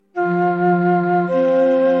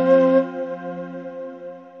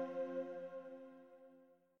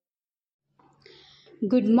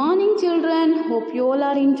Good morning, children. Hope you all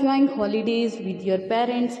are enjoying holidays with your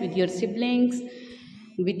parents, with your siblings,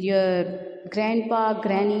 with your grandpa,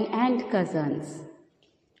 granny, and cousins.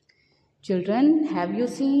 Children, have you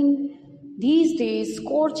seen these days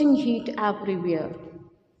scorching heat everywhere?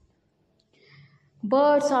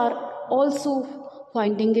 Birds are also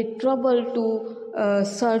finding it trouble to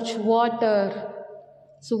search water.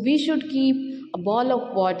 So we should keep a ball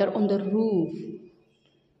of water on the roof,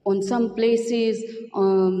 on some places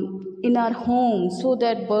in our home, so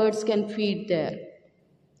that birds can feed there.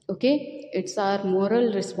 Okay, it's our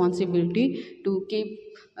moral responsibility to keep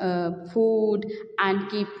food and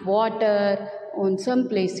keep water on some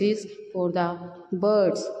places for the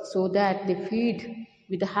birds so that they feed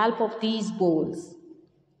with the help of these bowls.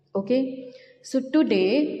 Okay, so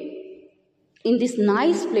today in this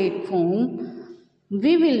nice platform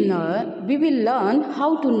we will learn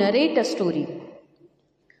how to narrate a story.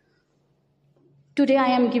 Today I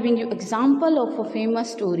am giving you example of a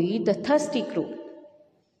famous story, The Thirsty Crow.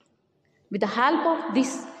 With the help of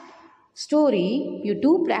this story, you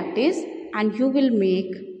do practice and you will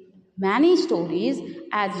make many stories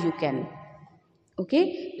as you can.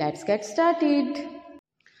 Okay, let's get started.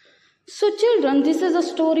 So children, this is a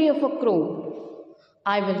story of a crow.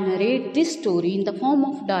 I will narrate this story in the form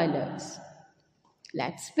of dialogues.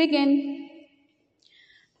 Let's begin.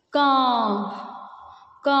 Calm,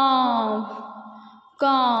 calm,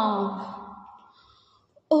 calm.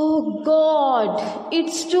 Oh God,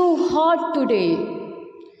 it's too hot today.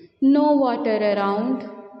 No water around.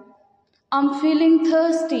 I'm feeling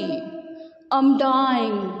thirsty. I'm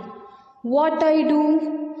dying. What I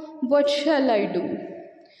do? What shall I do?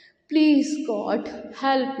 Please, God,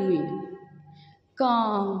 help me.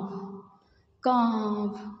 Calm,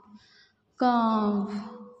 calm, calm.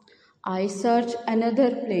 I search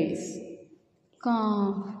another place.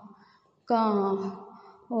 Calm, calm.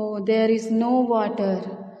 Oh, there is no water.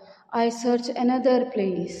 I search another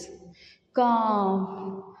place.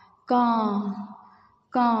 Calm, calm,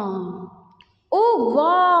 calm. Oh,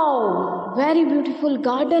 wow! Very beautiful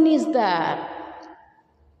garden is there.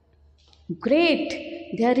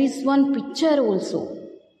 Great! There is one picture also.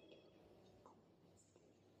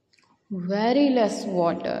 Very less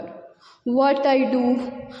water. What I do?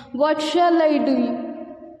 What shall I do?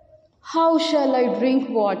 How shall I drink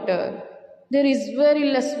water? There is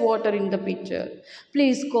very less water in the picture.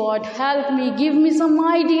 Please, God, help me. Give me some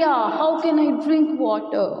idea. How can I drink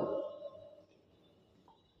water?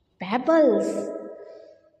 Pebbles.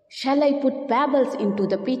 Shall I put pebbles into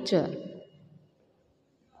the pitcher?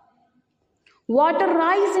 Water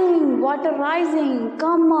rising, water rising.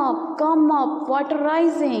 Come up, water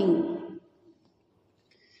rising.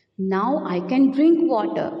 Now I can drink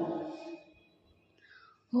water.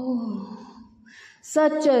 Oh,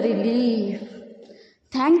 such a relief.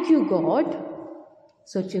 Thank you, God.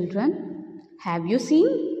 So children, have you seen?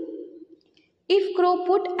 If crow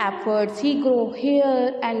put efforts, he go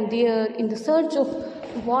here and there in the search of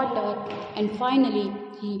water, and finally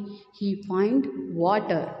he find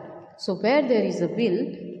water. So where there is a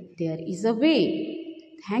will, there is a way.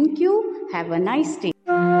 Thank you. Have a nice day.